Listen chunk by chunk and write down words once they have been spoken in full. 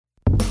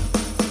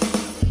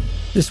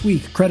This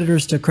week,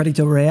 creditors to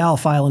Crédito Real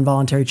file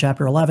involuntary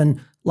Chapter 11,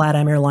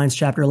 LATAM Airlines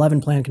Chapter 11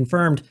 plan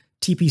confirmed,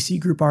 TPC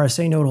Group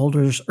RSA note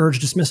holders urge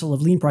dismissal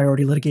of lien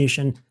priority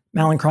litigation,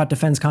 Mallinckrodt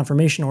defends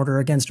confirmation order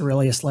against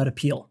Aurelius-led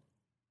appeal.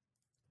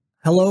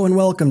 Hello and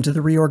welcome to the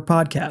Reorg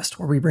Podcast,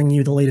 where we bring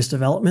you the latest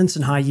developments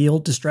in high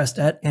yield, distressed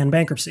debt, and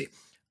bankruptcy.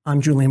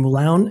 I'm Julian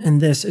Moulin, and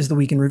this is the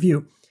Week in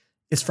Review.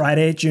 It's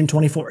Friday, June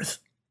 24th.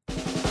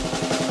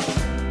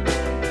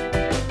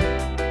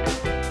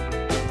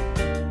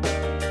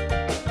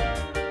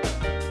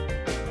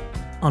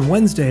 On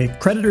Wednesday,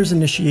 creditors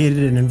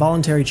initiated an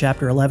involuntary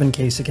Chapter 11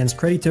 case against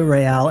Crédito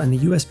Real and the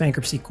U.S.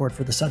 Bankruptcy Court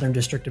for the Southern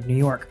District of New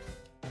York.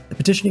 The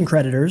petitioning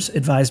creditors,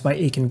 advised by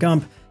Akin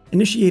Gump,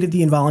 initiated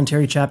the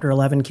involuntary Chapter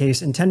 11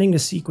 case intending to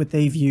seek what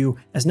they view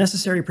as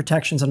necessary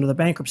protections under the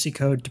Bankruptcy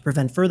Code to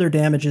prevent further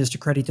damages to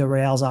Crédito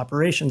Real's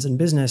operations and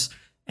business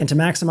and to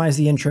maximize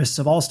the interests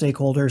of all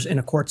stakeholders in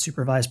a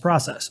court-supervised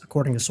process,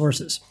 according to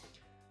sources.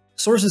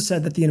 Sources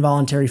said that the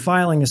involuntary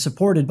filing is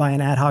supported by an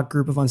ad hoc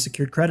group of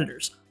unsecured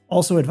creditors,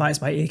 also advised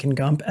by Akin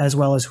Gump, as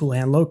well as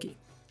Houlihan Lokey.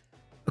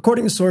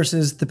 According to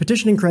sources, the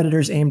petitioning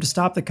creditors aim to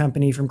stop the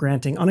company from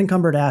granting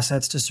unencumbered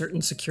assets to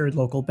certain secured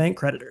local bank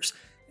creditors,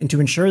 and to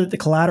ensure that the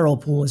collateral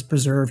pool is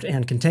preserved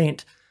and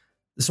contained.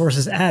 The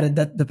sources added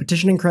that the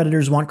petitioning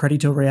creditors want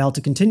Crédito Real to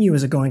continue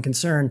as a going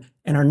concern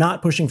and are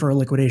not pushing for a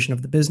liquidation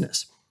of the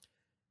business.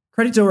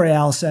 Crédito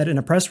Real said in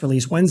a press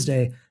release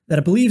Wednesday that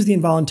it believes the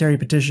involuntary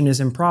petition is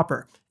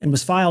improper and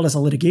was filed as a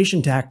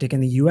litigation tactic in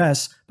the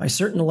U.S. by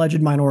certain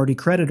alleged minority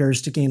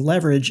creditors to gain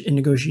leverage in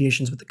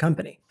negotiations with the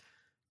company.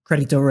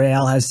 Crédito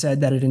Real has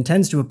said that it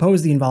intends to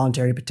oppose the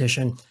involuntary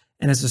petition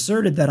and has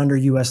asserted that under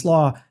U.S.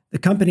 law, the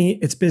company,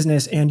 its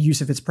business, and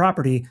use of its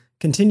property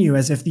continue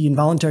as if the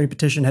involuntary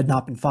petition had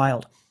not been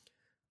filed.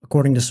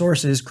 According to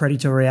sources,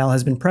 Crédito Real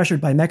has been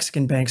pressured by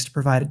Mexican banks to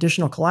provide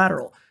additional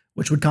collateral,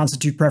 which would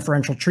constitute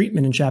preferential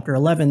treatment in Chapter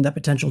 11 that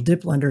potential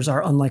DIP lenders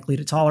are unlikely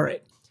to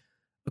tolerate.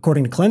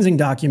 According to cleansing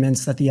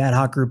documents that the ad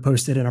hoc group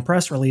posted in a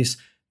press release,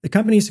 the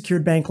company's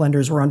secured bank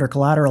lenders were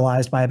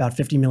under-collateralized by about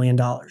 $50 million.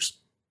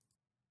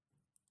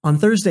 On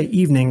Thursday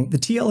evening, the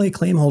TLA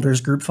claim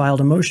holders group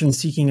filed a motion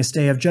seeking a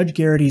stay of Judge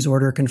Garrity's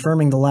order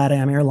confirming the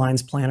LATAM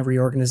Airlines plan of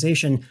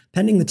reorganization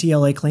pending the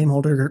TLA claim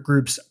holder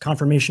group's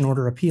confirmation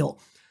order appeal.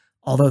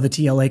 Although the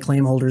TLA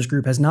claim holders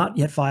group has not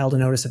yet filed a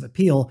notice of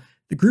appeal,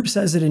 the group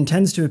says it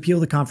intends to appeal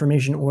the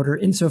confirmation order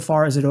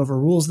insofar as it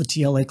overrules the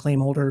TLA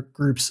claim holder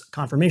group's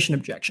confirmation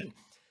objection.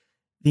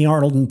 The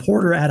Arnold and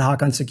Porter ad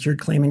hoc unsecured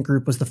claimant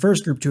group was the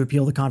first group to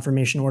appeal the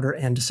confirmation order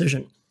and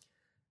decision.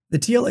 The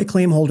TLA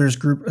claim holders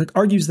group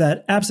argues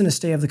that, absent a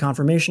stay of the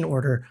confirmation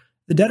order,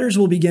 the debtors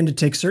will begin to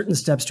take certain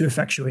steps to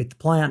effectuate the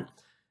plan.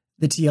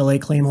 The TLA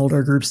claim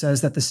holder group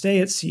says that the stay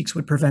it seeks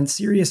would prevent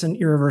serious and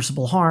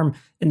irreversible harm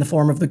in the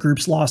form of the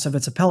group's loss of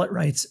its appellate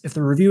rights if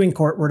the reviewing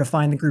court were to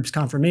find the group's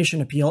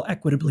confirmation appeal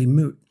equitably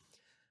moot.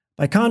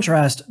 By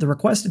contrast, the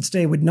requested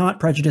stay would not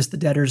prejudice the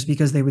debtors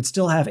because they would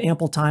still have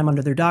ample time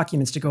under their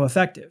documents to go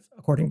effective,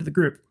 according to the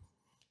group.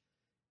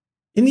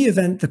 In the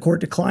event the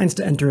court declines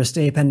to enter a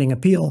stay pending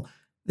appeal,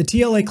 the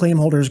TLA claim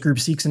holders group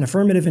seeks an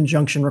affirmative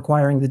injunction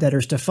requiring the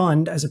debtors to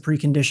fund, as a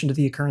precondition to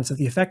the occurrence of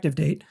the effective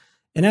date,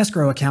 an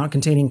escrow account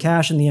containing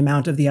cash in the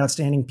amount of the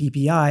outstanding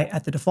PPI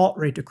at the default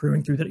rate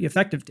accruing through the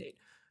effective date,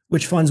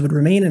 which funds would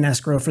remain in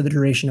escrow for the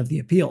duration of the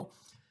appeal.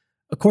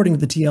 According to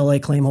the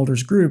TLA claim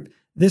holders group,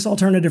 this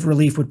alternative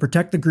relief would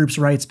protect the group's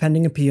rights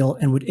pending appeal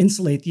and would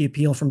insulate the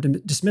appeal from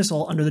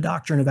dismissal under the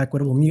doctrine of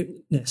equitable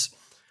mootness.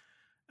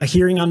 A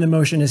hearing on the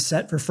motion is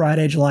set for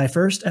Friday, July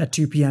 1st at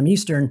 2 p.m.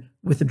 Eastern,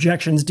 with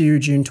objections due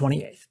June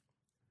 28th.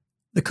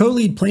 The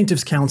co-lead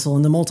plaintiffs' counsel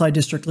in the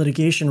multi-district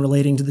litigation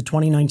relating to the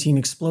 2019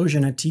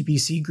 explosion at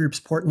TPC Group's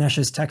Port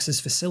Neches, Texas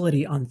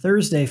facility on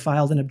Thursday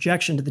filed an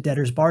objection to the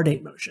debtor's bar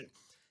date motion.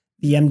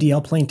 The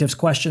MDL plaintiffs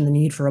question the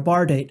need for a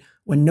bar date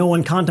when no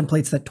one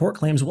contemplates that tort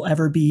claims will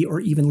ever be or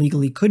even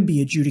legally could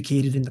be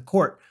adjudicated in the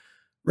court,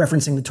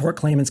 referencing the tort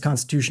claimant's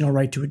constitutional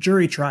right to a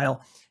jury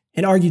trial,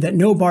 and argue that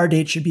no bar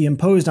date should be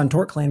imposed on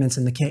tort claimants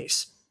in the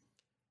case.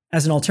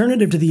 As an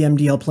alternative to the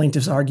MDL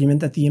plaintiffs' argument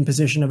that the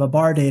imposition of a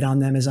bar date on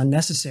them is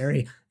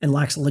unnecessary and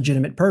lacks a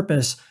legitimate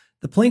purpose,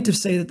 the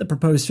plaintiffs say that the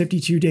proposed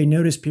 52-day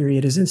notice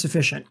period is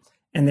insufficient,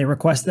 and they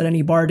request that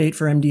any bar date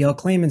for MDL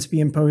claimants be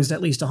imposed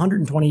at least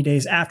 120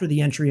 days after the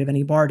entry of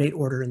any bar date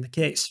order in the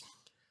case.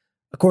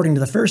 According to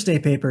the first day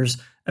papers,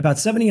 about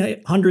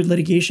 7,800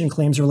 litigation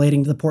claims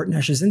relating to the Port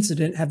Neches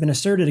incident have been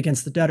asserted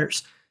against the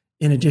debtors.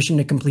 In addition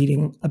to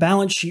completing a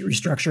balance sheet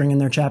restructuring in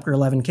their Chapter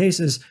 11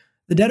 cases,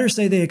 the debtors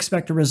say they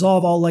expect to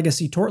resolve all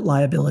legacy tort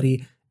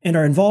liability and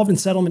are involved in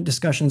settlement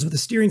discussions with a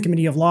steering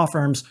committee of law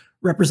firms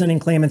representing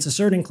claimants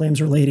asserting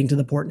claims relating to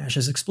the Port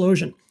Neches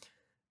explosion.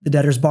 The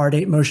debtors' bar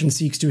date motion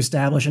seeks to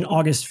establish an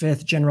August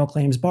 5th general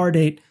claims bar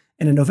date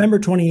and a November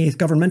 28th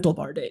governmental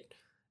bar date.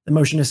 The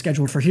motion is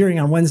scheduled for hearing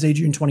on Wednesday,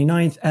 June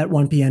 29th at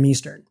 1 p.m.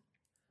 Eastern.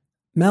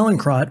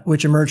 Mallinckrodt,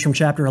 which emerged from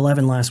Chapter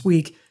 11 last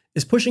week,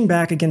 is pushing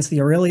back against the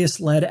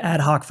Aurelius-led ad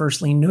hoc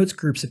first lien notes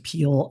group's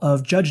appeal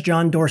of Judge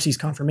John Dorsey's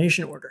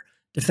confirmation order,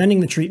 defending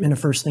the treatment of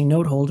first lien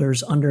note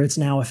holders under its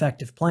now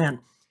effective plan.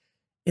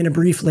 In a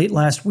brief late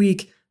last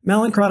week,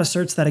 Mallinckrodt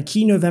asserts that a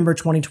key November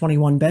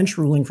 2021 bench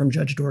ruling from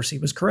Judge Dorsey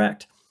was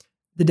correct.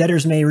 The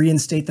debtors may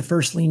reinstate the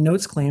first lien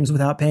notes claims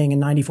without paying a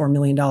 $94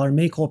 million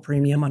make-whole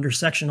premium under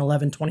Section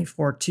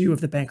 1124(2)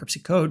 of the Bankruptcy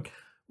Code,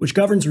 which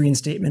governs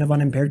reinstatement of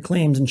unimpaired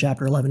claims in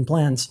Chapter 11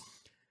 plans.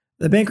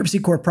 The bankruptcy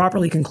court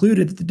properly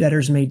concluded that the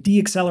debtors may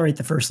de-accelerate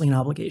the first lien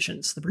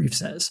obligations, the brief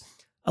says,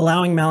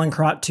 allowing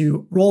Mallinckrodt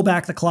to roll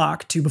back the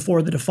clock to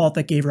before the default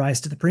that gave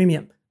rise to the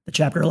premium, the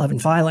Chapter 11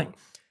 filing.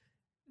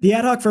 The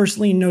ad hoc first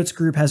lien notes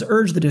group has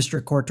urged the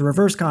district court to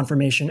reverse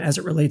confirmation as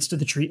it relates to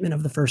the treatment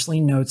of the first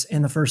lien notes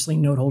and the first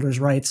lien note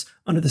holders' rights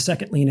under the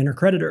second lien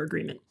intercreditor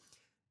agreement.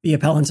 The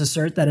appellants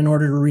assert that in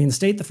order to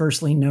reinstate the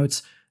first lien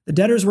notes, the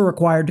debtors were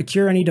required to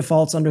cure any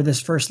defaults under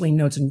this first lien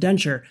notes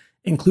indenture,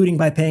 including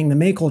by paying the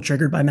make-whole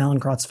triggered by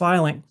Mallinckrodt's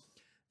filing.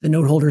 The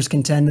note holders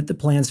contend that the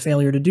plan's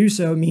failure to do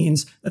so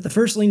means that the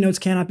first lien notes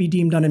cannot be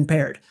deemed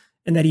unimpaired,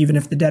 and that even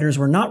if the debtors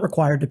were not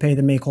required to pay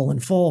the make-whole in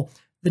full,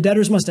 the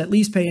debtors must at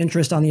least pay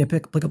interest on the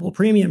applicable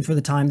premium for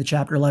the time the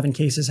Chapter 11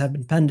 cases have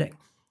been pending.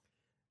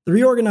 The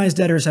reorganized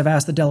debtors have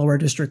asked the Delaware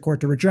District Court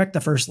to reject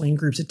the first lien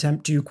group's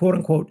attempt to,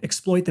 quote-unquote,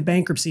 exploit the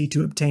bankruptcy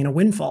to obtain a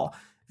windfall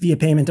via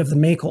payment of the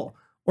make-whole,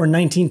 or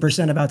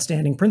 19% of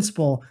outstanding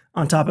principal,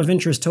 on top of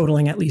interest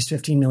totaling at least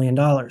 $15 million.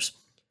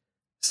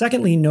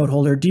 Second lien note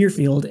holder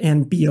Deerfield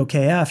and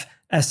BOKF,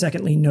 as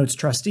second lien notes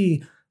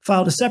trustee,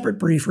 filed a separate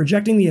brief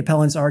rejecting the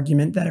appellant's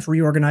argument that if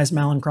reorganized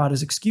Mallinckrodt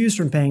is excused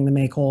from paying the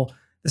make-whole,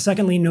 the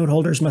second lien note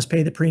holders must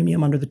pay the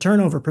premium under the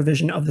turnover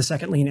provision of the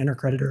second lien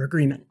intercreditor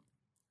agreement.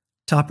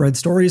 Top read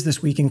stories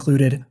this week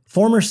included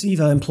former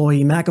CEVA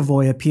employee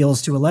McAvoy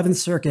appeals to 11th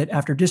Circuit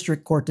after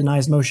district court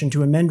denies motion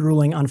to amend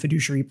ruling on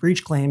fiduciary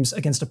breach claims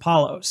against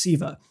Apollo,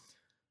 CEVA.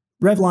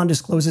 Revlon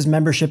discloses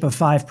membership of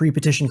 5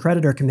 pre-petition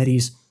creditor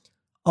committees.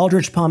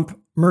 Aldrich Pump,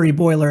 Murray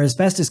Boiler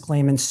asbestos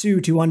claimants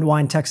sue to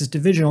unwind Texas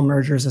divisional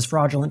mergers as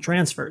fraudulent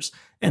transfers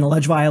and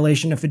allege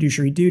violation of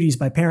fiduciary duties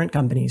by parent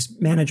companies,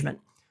 management.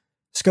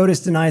 SCOTUS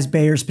denies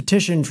Bayer's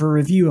petition for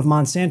review of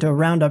Monsanto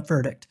Roundup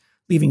verdict,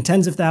 leaving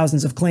tens of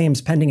thousands of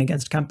claims pending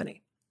against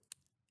company.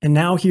 And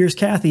now here's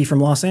Kathy from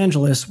Los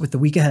Angeles with the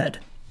week ahead.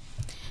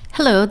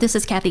 Hello, this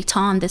is Kathy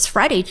Tom. This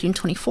Friday, June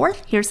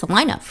 24th, here's the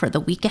lineup for the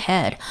week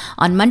ahead.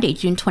 On Monday,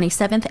 June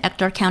 27th,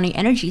 Ector County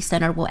Energy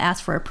Center will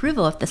ask for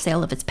approval of the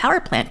sale of its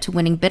power plant to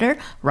winning bidder,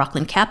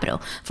 Rockland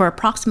Capital, for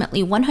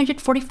approximately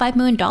 $145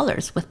 million,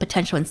 with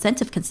potential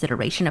incentive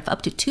consideration of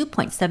up to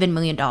 $2.7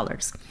 million.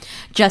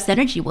 Just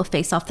Energy will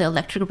face off the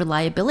Electric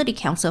Reliability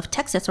Council of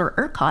Texas, or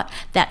ERCOT,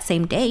 that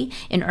same day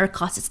in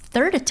ERCOT's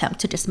third attempt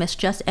to dismiss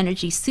Just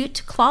Energy's suit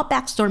to claw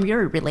back Storm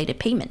Uri-related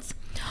payments.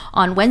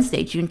 On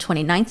Wednesday, June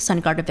 29th,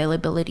 SunGard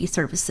Availability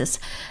Services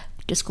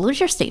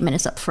disclosure statement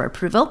is up for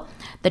approval.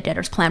 The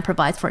debtor's plan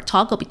provides for a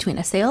toggle between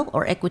a sale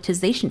or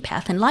equitization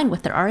path in line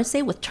with their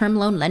RSA with term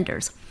loan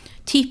lenders.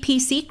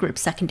 TPC Group's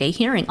second day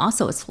hearing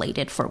also is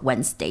slated for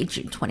Wednesday,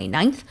 June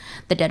 29th.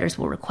 The debtors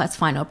will request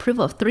final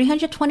approval of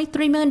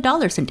 $323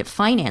 million in debt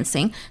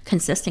financing,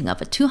 consisting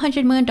of a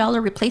 $200 million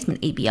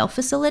replacement ABL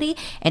facility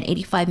and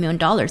 $85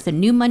 million in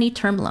new money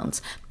term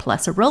loans,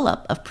 plus a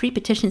roll-up of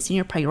pre-petition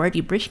senior priority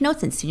bridge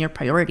notes and senior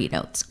priority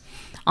notes.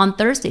 On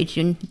Thursday,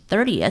 June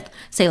 30th,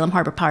 Salem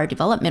Harbor Power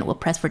Development will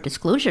press for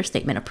disclosure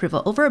statement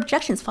approval over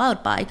objections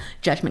filed by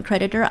judgment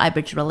creditor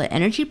Iberdrola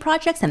Energy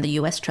Projects and the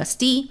U.S.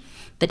 trustee.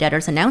 The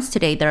debtors announced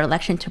today their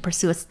election to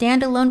pursue a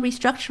standalone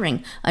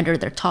restructuring under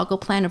their toggle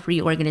plan of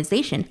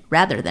reorganization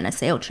rather than a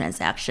sale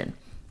transaction.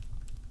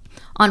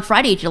 On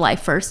Friday, July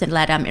 1st, in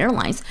LATAM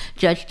Airlines,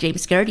 Judge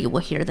James Garrity will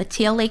hear the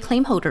TLA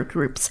claimholder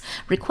group's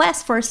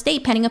request for a stay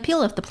pending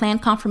appeal of the plan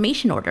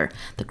confirmation order.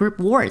 The group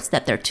warns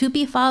that their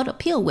to-be-filed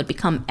appeal would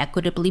become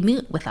equitably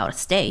moot without a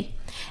stay.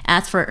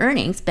 As for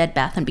earnings, Bed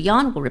Bath &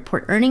 Beyond will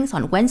report earnings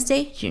on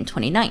Wednesday, June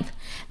 29th.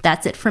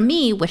 That's it from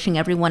me, wishing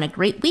everyone a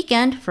great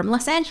weekend from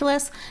Los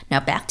Angeles. Now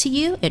back to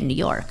you in New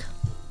York.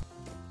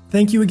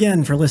 Thank you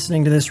again for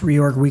listening to this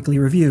Reorg Weekly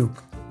Review.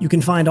 You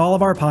can find all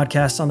of our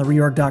podcasts on the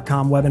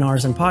reorg.com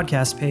webinars and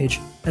podcast page,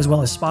 as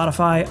well as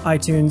Spotify,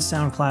 iTunes,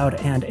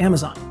 SoundCloud, and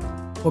Amazon.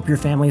 Hope your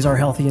families are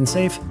healthy and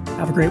safe.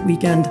 Have a great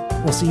weekend.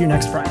 We'll see you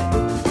next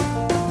Friday.